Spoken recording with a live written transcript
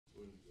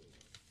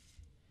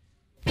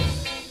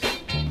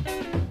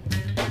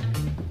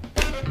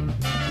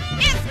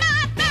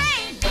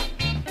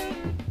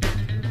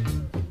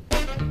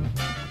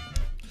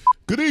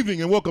Good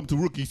evening and welcome to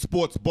Rookie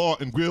Sports Bar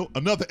and Grill,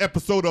 another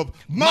episode of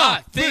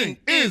My Thing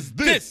Is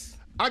This.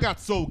 I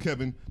got soul,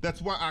 Kevin.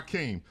 That's why I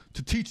came,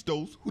 to teach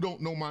those who don't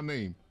know my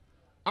name.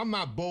 I'm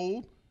not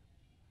bold,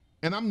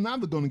 and I'm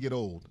never going to get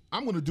old.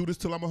 I'm going to do this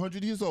till I'm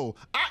 100 years old.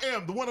 I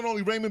am the one and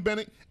only Raymond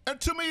Bennett, and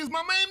to me is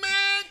my main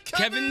man,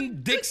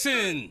 Kevin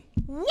Dixon.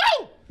 Woo!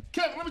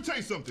 Kevin, let me tell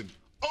you something.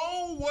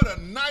 Oh, what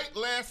a night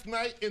last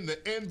night in the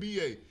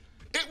NBA.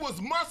 It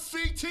was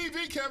must-see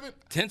TV, Kevin.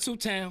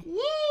 Tinseltown.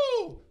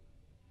 Woo!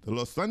 The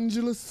Los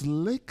Angeles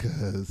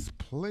Lakers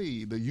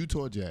played the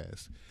Utah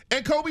Jazz.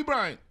 And Kobe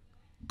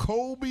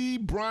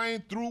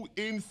Bryant threw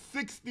in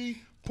 60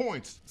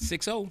 points.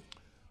 6-0.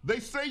 They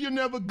say you're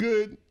never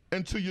good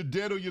until you're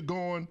dead or you're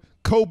gone.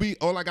 Kobe,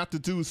 all I got to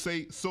do is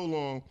say so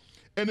long.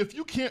 And if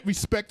you can't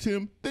respect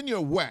him, then you're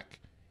whack.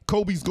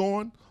 Kobe's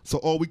gone, so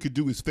all we could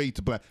do is fade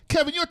to black.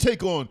 Kevin, your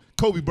take on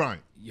Kobe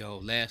Bryant. Yo,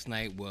 last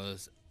night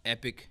was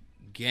epic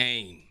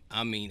game.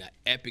 I mean, an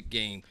epic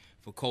game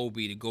for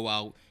Kobe to go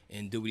out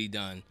and do what he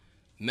done.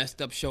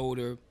 Messed up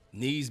shoulder,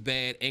 knees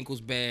bad,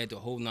 ankles bad, the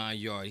whole 9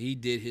 yards. He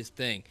did his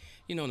thing.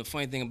 You know, and the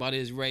funny thing about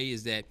it is, Ray,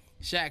 is that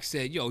Shaq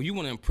said, yo, you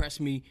want to impress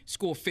me,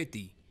 score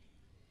 50.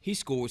 He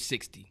scored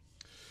 60.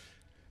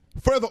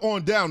 Further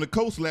on down the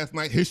coast last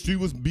night, history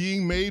was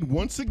being made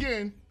once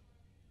again.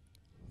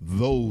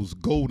 Those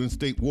Golden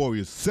State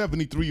Warriors,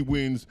 73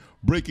 wins,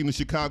 breaking the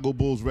Chicago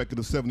Bulls record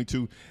of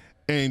 72.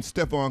 And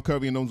Stephon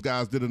Curry and those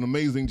guys did an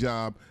amazing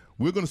job.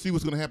 We're going to see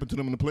what's going to happen to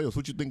them in the playoffs.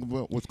 What you think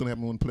about what's going to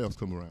happen when the playoffs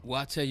come around?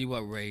 Well, I'll tell you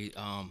what, Ray.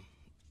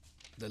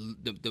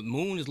 The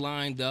moon is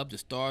lined up. The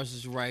stars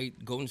is right.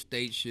 Golden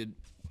State should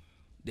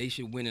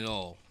win it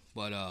all.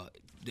 But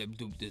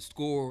the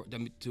score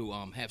to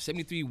have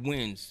 73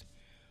 wins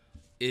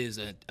is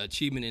an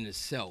achievement in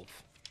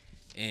itself.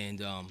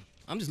 And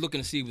I'm just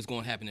looking to see what's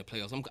going to happen in the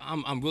playoffs.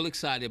 I'm real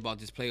excited about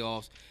this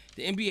playoffs.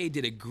 The NBA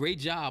did a great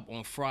job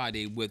on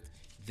Friday with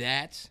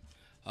that.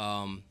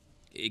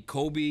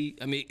 Kobe,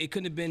 I mean, it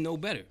couldn't have been no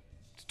better.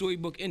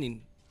 Storybook ending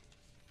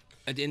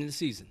at the end of the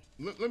season.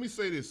 Let me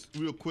say this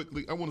real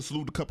quickly. I want to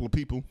salute a couple of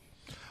people.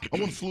 I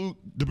want to salute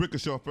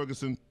DeBrickashaw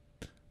Ferguson.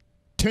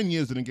 10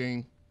 years in the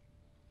game.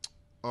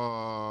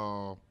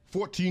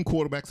 14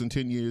 quarterbacks in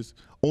 10 years.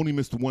 Only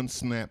missed one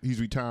snap.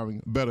 He's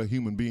retiring. Better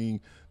human being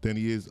than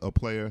he is a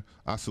player.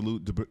 I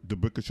salute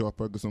DeBrickashaw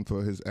Ferguson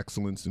for his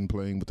excellence in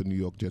playing with the New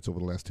York Jets over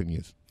the last 10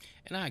 years.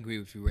 And I agree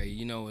with you, Ray.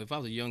 You know, if I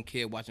was a young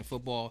kid watching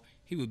football,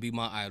 he would be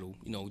my idol.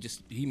 You know,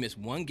 just he missed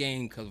one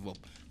game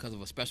because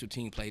of a special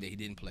team play that he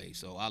didn't play.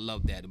 So I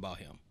love that about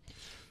him.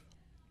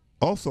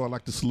 Also, I'd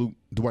like to salute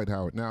Dwight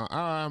Howard. Now,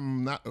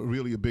 I'm not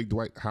really a big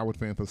Dwight Howard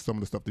fan for some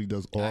of the stuff that he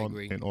does on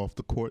and off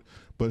the court,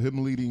 but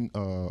him leading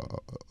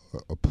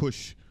a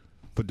push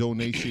for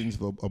donations,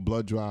 for a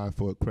blood drive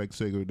for Craig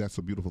Sager, that's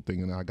a beautiful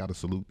thing, and I got to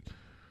salute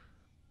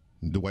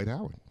Dwight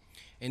Howard.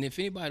 And if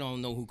anybody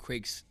don't know who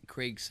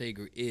Craig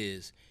Sager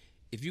is,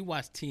 if you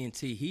watch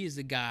TNT, he is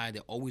the guy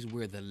that always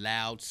wears the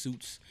loud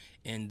suits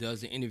and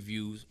does the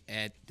interviews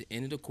at the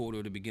end of the quarter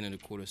or the beginning of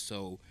the quarter.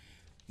 So,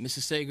 Mr.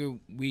 Sager,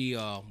 we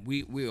are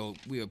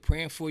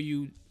praying for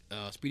you,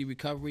 speedy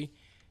recovery,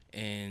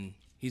 and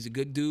he's a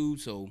good dude.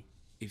 So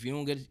if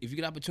you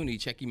get opportunity,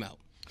 check him out.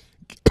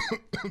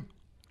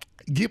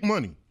 Get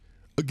money.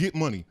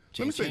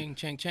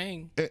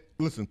 Chang.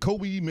 Listen,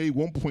 Kobe made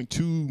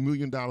 $1.2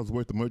 million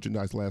worth of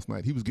merchandise last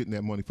night. He was getting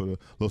that money for the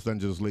Los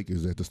Angeles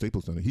Lakers at the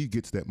Staples Center. He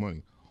gets that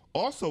money.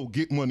 Also,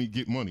 get money.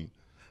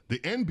 The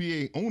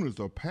NBA owners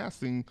are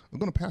going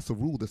to pass a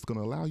rule that's going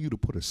to allow you to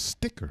put a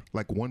sticker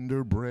like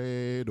Wonder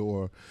Bread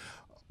or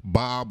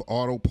Bob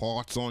Auto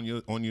Parts on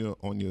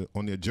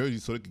their jersey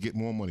so they can get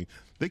more money.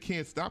 They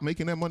can't stop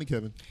making that money,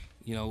 Kevin.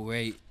 You know,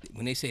 Ray,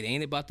 when they say it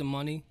ain't about the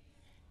money,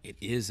 it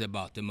is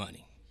about the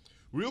money.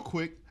 Real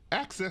quick,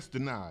 access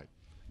denied.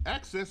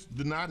 Access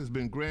denied has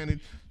been granted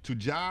to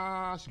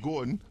Josh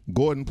Gordon.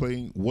 Gordon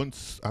playing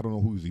once, I don't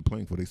know who he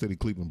playing for. They said he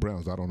Cleveland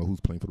Browns. I don't know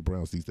who's playing for the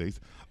Browns these days.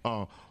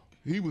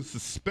 He was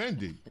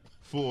suspended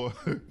for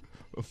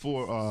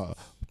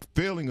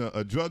failing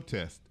a drug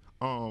test.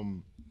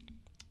 Gordon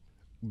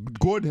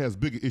has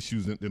bigger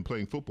issues than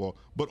playing football.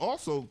 But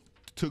also,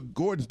 to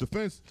Gordon's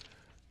defense,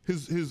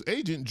 his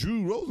agent,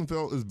 Drew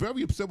Rosenfeld, is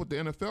very upset with the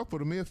NFL for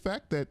the mere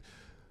fact that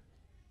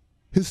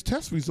his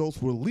test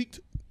results were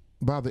leaked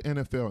by the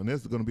NFL, and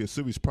there's going to be a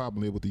serious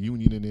problem there with the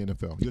union in the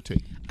NFL. Your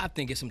take? I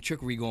think it's some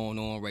trickery going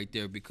on right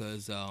there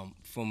because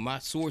from my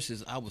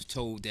sources, I was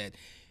told that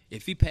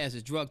if he passed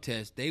his drug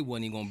test, they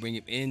wasn't even going to bring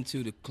him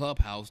into the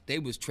clubhouse. They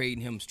was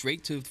trading him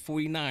straight to the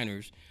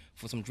 49ers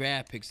for some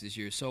draft picks this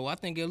year. So I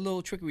think a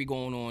little trickery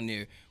going on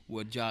there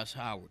with Josh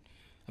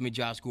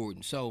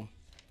Gordon. So,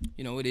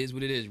 you know, it is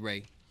what it is,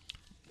 Ray.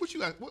 What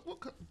you got? What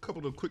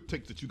couple of quick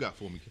takes that you got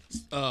for me?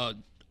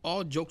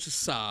 All jokes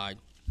aside,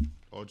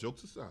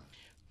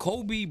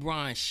 Kobe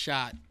Bryant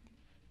shot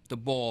the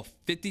ball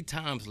 50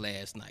 times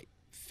last night.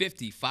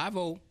 50.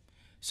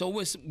 So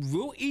it's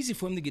real easy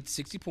for him to get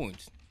 60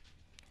 points.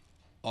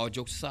 All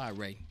jokes aside,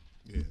 Ray.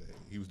 Yeah,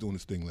 he was doing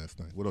his thing last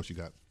night. What else you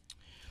got?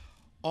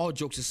 All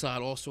jokes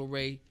aside, also,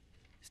 Ray,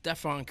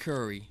 Stephon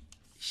Curry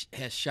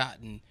has shot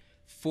in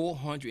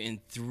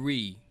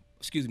 403.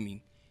 Excuse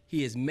me.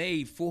 He has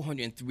made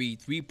 403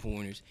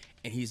 3-pointers,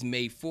 and he's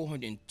made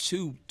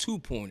 402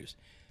 2-pointers.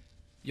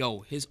 Yo,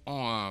 his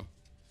arm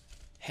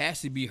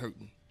has to be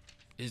hurting.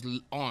 His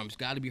arm's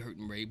got to be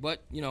hurting, Ray.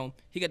 But you know,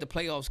 he got the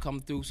playoffs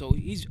coming through, so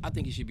I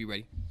think he should be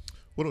ready.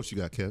 What else you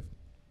got, Kev?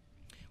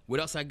 What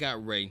else I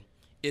got, Ray,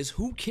 is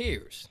who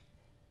cares?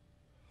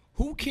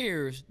 Who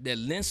cares that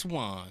Lynn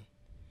Swann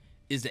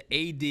is the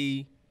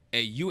AD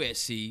at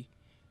USC?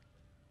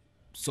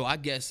 So I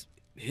guess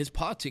his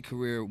politic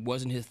career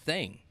wasn't his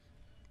thing.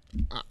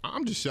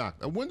 I'm just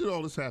shocked. When did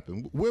all this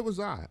happen? Where was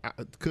I?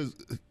 Because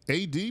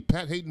AD,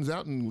 Pat Hayden's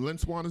out and Lynn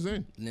Swann is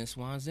in. Lynn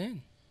Swann's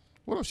in.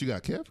 What else you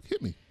got, Kev?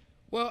 Hit me.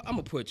 Well, I'm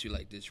going to put it to you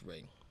like this,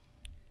 Ray.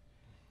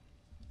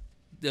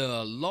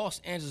 The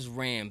Los Angeles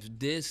Rams,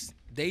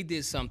 they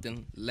did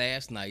something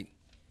last night,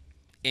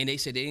 and they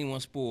said they didn't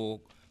want to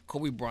spoil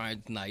Kobe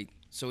Bryant's night,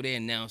 so they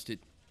announced it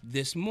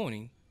this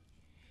morning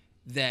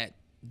that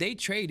they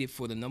traded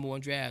for the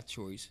 #1 draft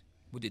choice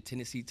with the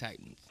Tennessee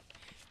Titans.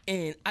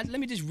 And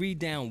let me just read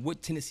down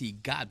what Tennessee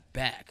got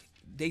back.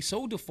 They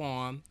sold the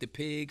farm, the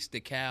pigs, the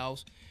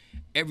cows,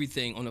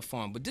 everything on the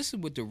farm. But this is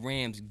what the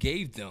Rams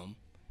gave them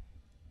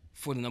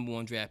for the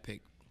 #1 draft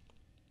pick.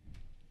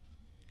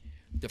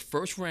 The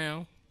first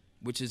round,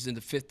 which is in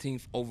the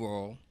 15th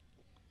overall.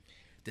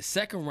 The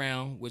second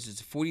round, which is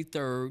the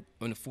 43rd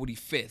and the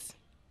 45th.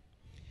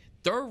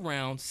 Third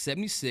round,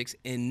 76,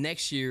 and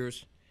next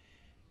year's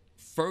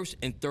first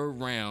and third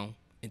round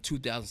in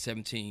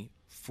 2017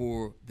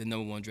 for the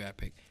 #1 draft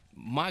pick.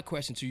 My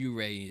question to you,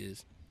 Ray,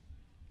 is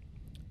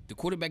the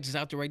quarterback that's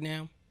out there right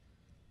now,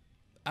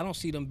 I don't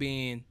see them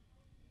being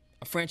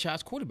a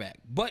franchise quarterback.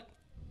 But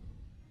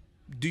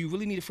do you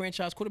really need a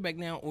franchise quarterback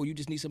now, or you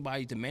just need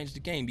somebody to manage the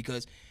game?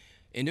 Because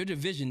in their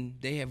division,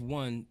 they have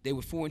won. They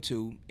were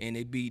 4-2, and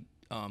they beat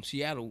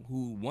Seattle,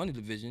 who won the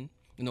division.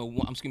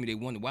 They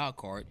won the wild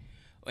card,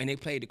 and they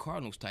played the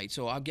Cardinals tight.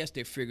 So I guess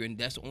they're figuring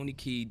that's the only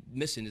key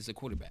missing is a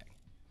quarterback.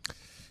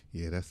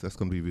 Yeah, that's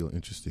going to be real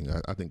interesting.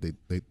 I think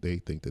they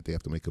think that they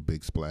have to make a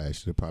big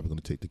splash. They're probably going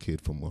to take the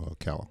kid from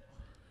Cal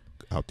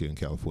out there in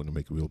California and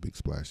make a real big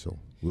splash. So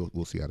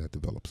we'll see how that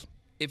develops.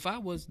 If I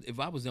was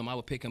them, I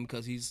would pick him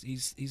because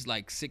he's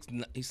like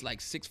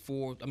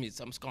 6'4". I mean,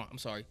 I'm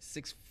sorry,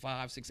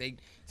 6'5", 6'8",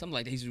 something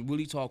like that. He's a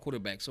really tall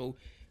quarterback. So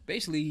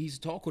basically, he's a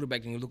tall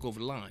quarterback and you look over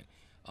the line.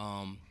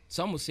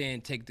 Some was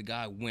saying take the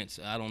guy Wentz.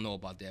 I don't know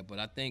about that, but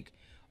I think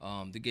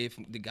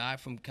the guy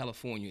from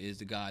California is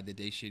the guy that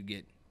they should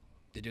get,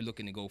 that they're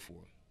looking to go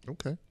for.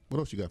 Okay. What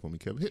else you got for me,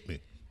 Kevin? Hit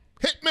me.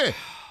 Hit me.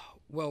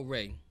 Well,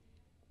 Ray,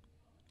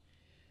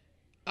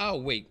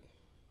 I'll wait.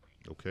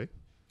 Okay.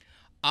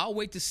 I'll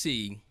wait to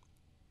see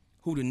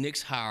who the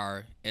Knicks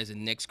hire as the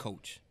next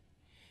coach.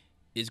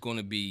 It's going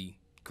to be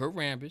Kurt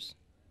Rambis,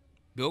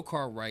 Bill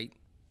Cartwright,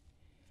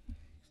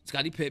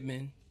 Scottie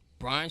Pippen,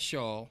 Brian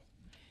Shaw.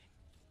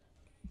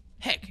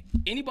 Heck,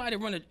 anybody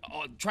that run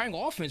a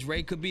triangle offense,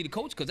 Ray, could be the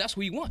coach because that's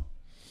who you want.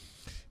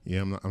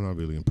 Yeah, I'm not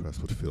really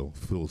impressed with Phil.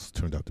 Phil's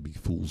turned out to be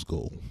fool's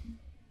gold.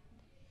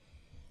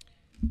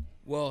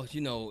 Well,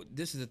 you know,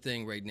 this is the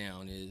thing right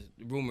now. Is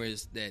the rumor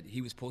is that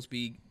he was supposed to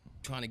be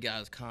trying to get out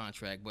his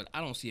contract, but I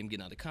don't see him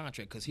getting out of the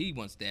contract because he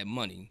wants that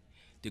money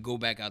to go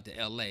back out to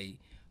L.A.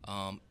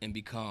 And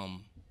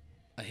become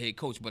a head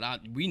coach.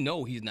 But we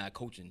know he's not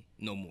coaching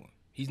no more.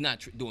 He's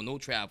not doing no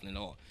traveling at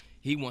all.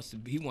 He wants to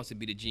be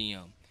the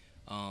GM.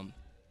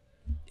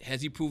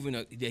 Has he proven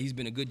that he's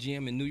been a good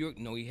GM in New York?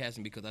 No, he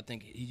hasn't, because I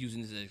think he's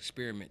using this as an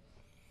experiment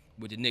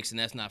with the Knicks, and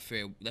that's not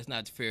fair. That's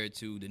not fair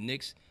to the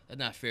Knicks. That's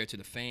not fair to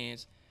the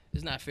fans.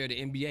 It's not fair to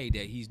the NBA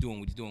that he's doing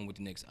what he's doing with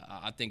the Knicks.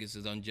 I think it's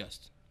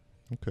unjust.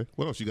 Okay.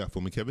 What else you got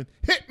for me, Kevin?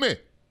 Hit me.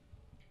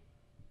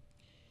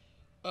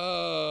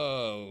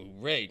 Oh,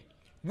 Ray.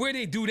 Where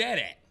they do that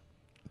at?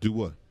 Do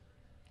what?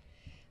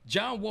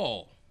 John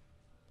Wall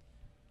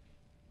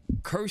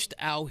cursed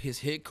out his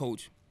head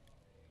coach,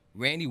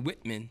 Randy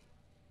Whitman,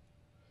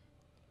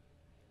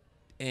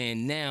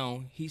 and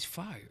now he's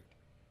fired.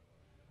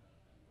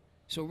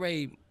 So,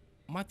 Ray,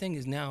 my thing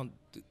is now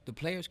the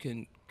players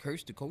can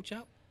curse the coach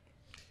out?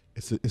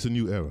 It's a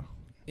new era.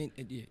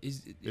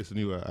 It's a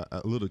new era.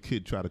 A little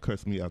kid tried to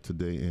curse me out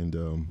today,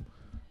 and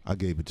I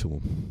gave it to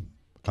him.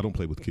 I don't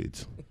play with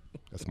kids.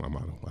 That's my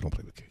motto. I don't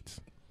play with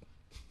kids.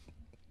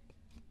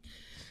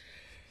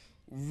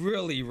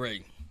 Really,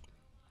 Ray?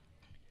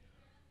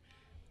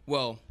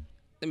 Well,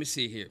 let me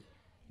see here.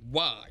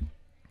 Why?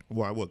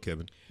 Why what,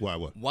 Kevin? Why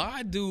what?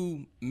 Why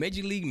do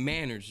Major League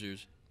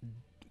managers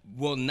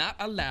will not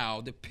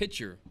allow the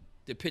pitcher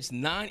to pitch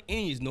 9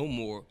 innings no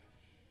more,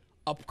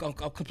 a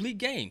complete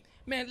game?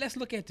 Man, let's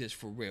look at this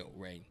for real,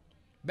 Ray.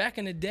 Back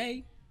in the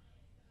day,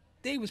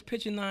 they was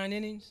pitching 9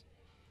 innings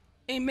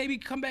and maybe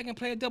come back and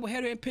play a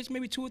doubleheader and pitch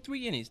maybe 2 or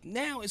 3 innings.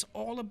 Now it's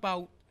all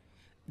about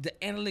the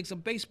analytics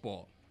of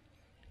baseball.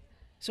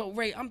 So,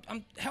 Ray,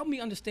 help me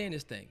understand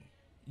this thing.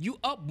 You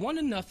up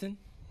 1-0.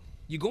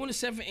 You go in the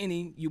 7th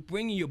inning. You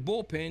bring in your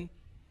bullpen.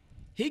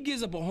 He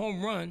gives up a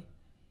home run.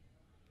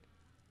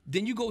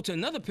 Then you go to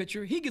another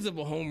pitcher. He gives up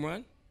a home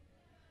run.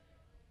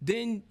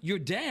 then you're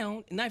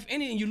down ninth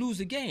inning and you lose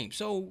the game.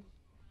 So,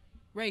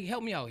 Ray,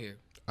 help me out here.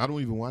 I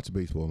don't even watch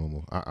baseball no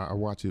more. I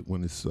watch it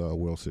when it's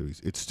World Series.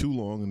 It's too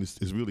long and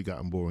it's really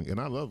gotten boring. And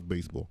I love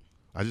baseball.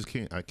 I just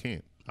can't. I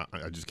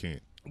just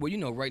can't.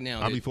 Well, right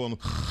now. I'll be falling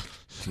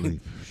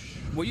asleep.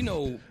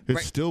 Well,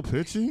 it's still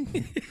pitching?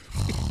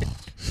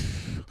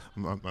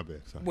 my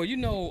bad. Sorry.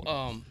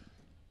 Well,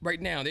 right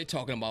now they're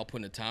talking about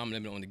putting a time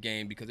limit on the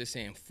game because they're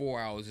saying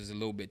 4 hours is a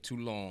little bit too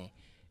long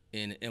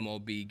in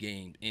MLB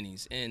game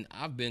innings. And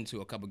I've been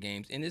to a couple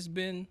games, and it's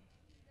been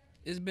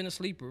a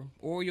sleeper.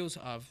 Orioles,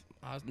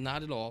 I've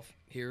nodded off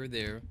here or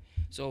there.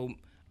 So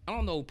I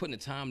don't know putting a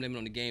time limit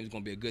on the game is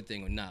going to be a good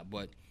thing or not,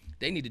 but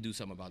they need to do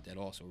something about that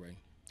also, Ray.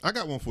 I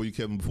got one for you,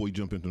 Kevin, before you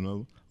jump into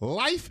another.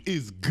 Life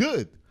is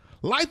good.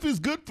 Life is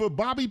good for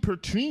Bobby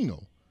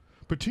Petrino.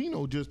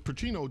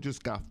 Petrino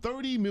just got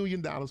 $30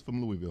 million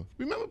from Louisville.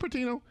 Remember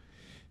Petrino?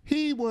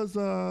 He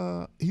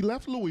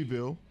left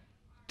Louisville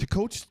to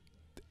coach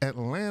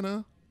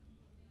Atlanta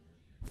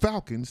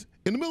Falcons.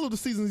 In the middle of the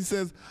season, he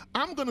says,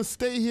 I'm going to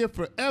stay here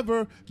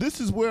forever. This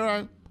is where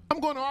I'm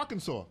going to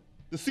Arkansas.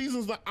 The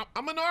season's like,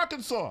 I'm in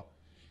Arkansas.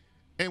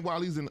 And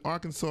while he's in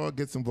Arkansas,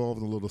 gets involved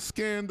in a little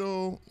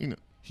scandal.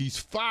 He's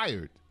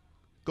fired.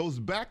 Goes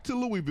back to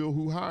Louisville,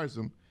 who hires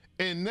him.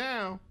 And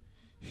now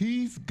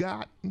he's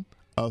gotten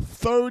a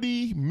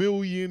 $30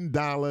 million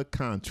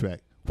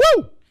contract.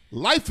 Woo!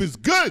 Life is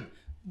good.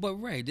 But,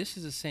 Ray, this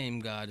is the same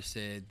guy that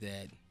said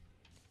that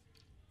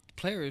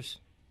players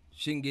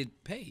shouldn't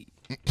get paid.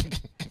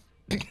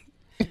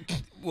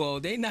 Well,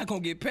 they're not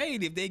going to get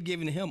paid if they're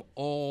giving him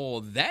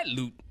all that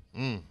loot.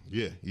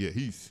 Yeah,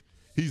 he's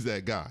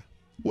that guy.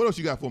 What else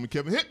you got for me,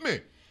 Kevin? Hit me.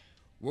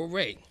 Well,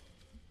 Ray,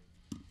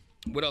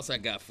 what else I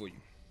got for you?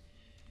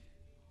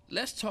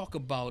 Let's talk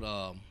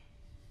about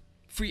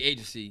free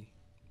agency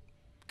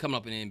coming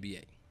up in the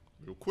NBA.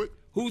 Real quick.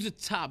 Who's the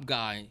top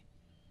guy?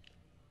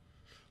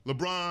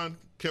 LeBron,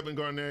 Kevin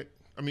Durant,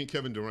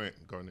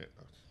 Garnett.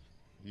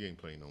 He ain't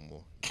playing no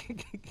more.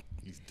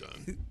 He's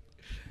done.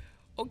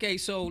 Okay,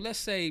 so let's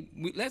say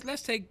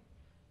let's take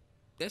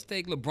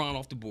LeBron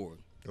off the board.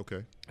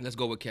 Okay. And let's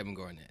go with Kevin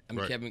Garnett.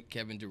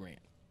 Kevin Durant.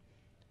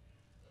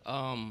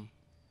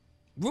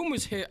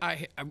 Rumors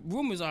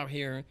are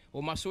hearing.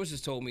 Well, my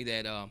sources told me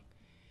that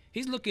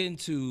he's looking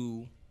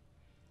to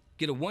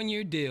get a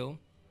 1-year deal,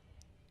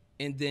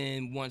 and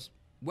then once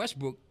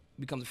Westbrook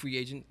becomes a free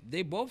agent,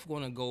 they both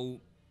going to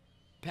go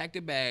pack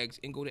their bags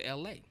and go to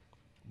L.A.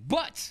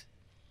 But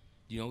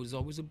there's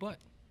always a but.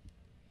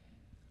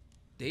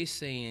 They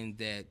saying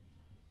that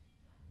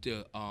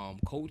the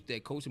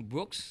coaching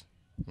Brooks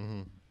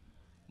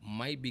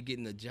might be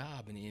getting a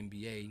job in the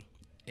NBA,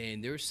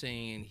 and they're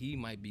saying he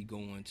might be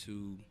going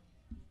to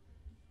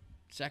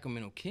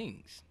Sacramento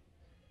Kings.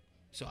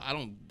 So I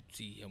don't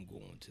see him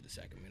going to the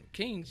Sacramento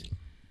Kings,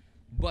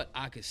 but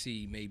I could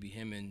see maybe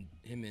him and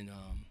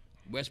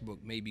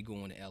Westbrook maybe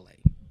going to L.A.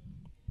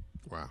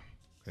 Wow.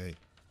 Hey,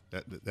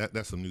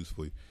 that's some news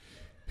for you.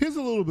 Here's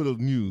a little bit of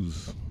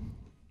news.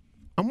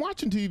 I'm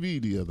watching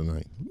TV the other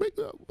night,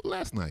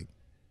 last night,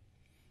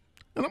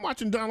 and I'm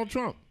watching Donald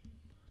Trump.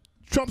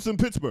 Trump's in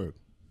Pittsburgh.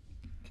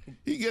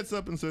 He gets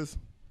up and says,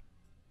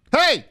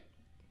 "Hey,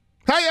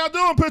 how y'all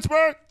doing,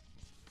 Pittsburgh?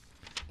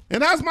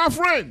 And how's my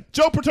friend,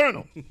 Joe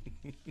Paterno?"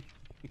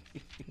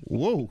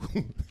 Whoa.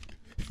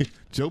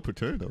 Joe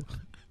Paterno.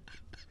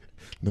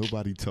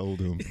 Nobody told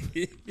him.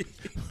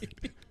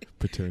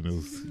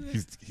 Paterno's,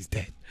 he's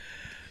dead.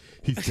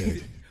 He's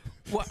dead.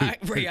 Well,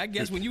 Ray, I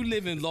guess when you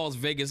live in Las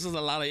Vegas, there's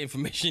a lot of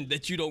information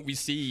that you don't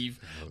receive.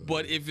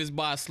 But if it's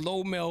by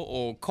slow mail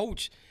or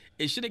coach,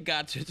 it should have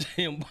got to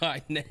him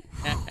by now.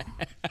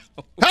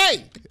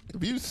 Hey,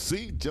 have you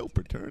seen Joe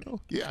Paterno?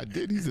 Yeah, I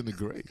did. He's in the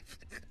grave.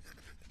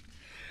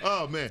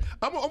 Oh man,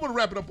 I'm gonna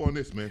wrap it up on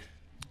this, man.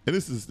 And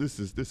this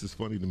is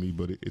funny to me,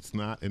 but it's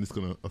not, and it's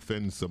gonna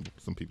offend some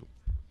people.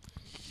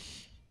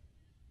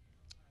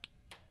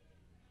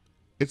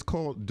 It's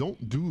called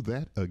 "Don't Do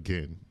That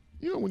Again."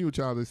 When you were a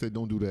child, they said,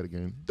 "Don't do that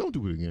again." Don't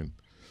do it again.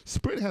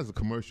 Sprint has a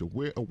commercial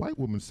where a white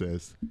woman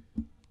says,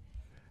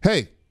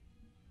 "Hey,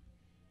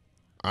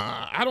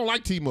 I don't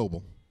like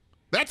T-Mobile.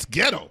 That's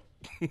ghetto."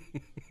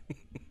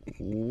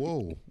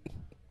 Whoa,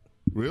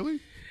 really?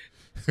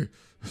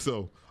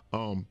 So,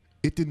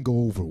 it didn't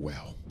go over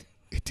well.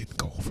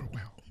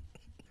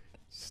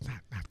 It's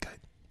not good.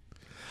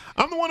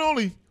 I'm the one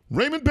only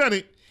Raymond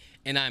Bennett.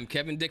 And I'm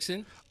Kevin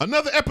Dixon.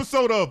 Another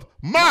episode of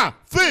My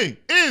Thing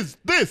Is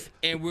This.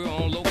 And we're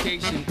on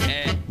location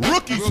at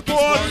Rookie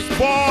Sports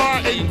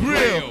Bar and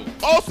Grill.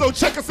 Also,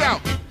 check us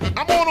out.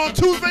 I'm on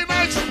Tuesday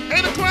nights,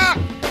 8 o'clock.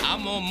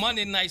 I'm on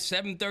Monday nights,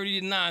 7:30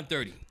 to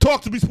 9:30.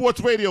 Talk to Me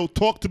Sports Radio,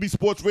 Talk to Me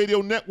Sports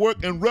Radio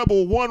Network, and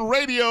Rebel One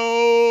Radio.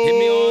 Hit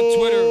me on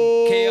Twitter,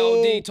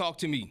 KLD, talk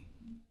to me.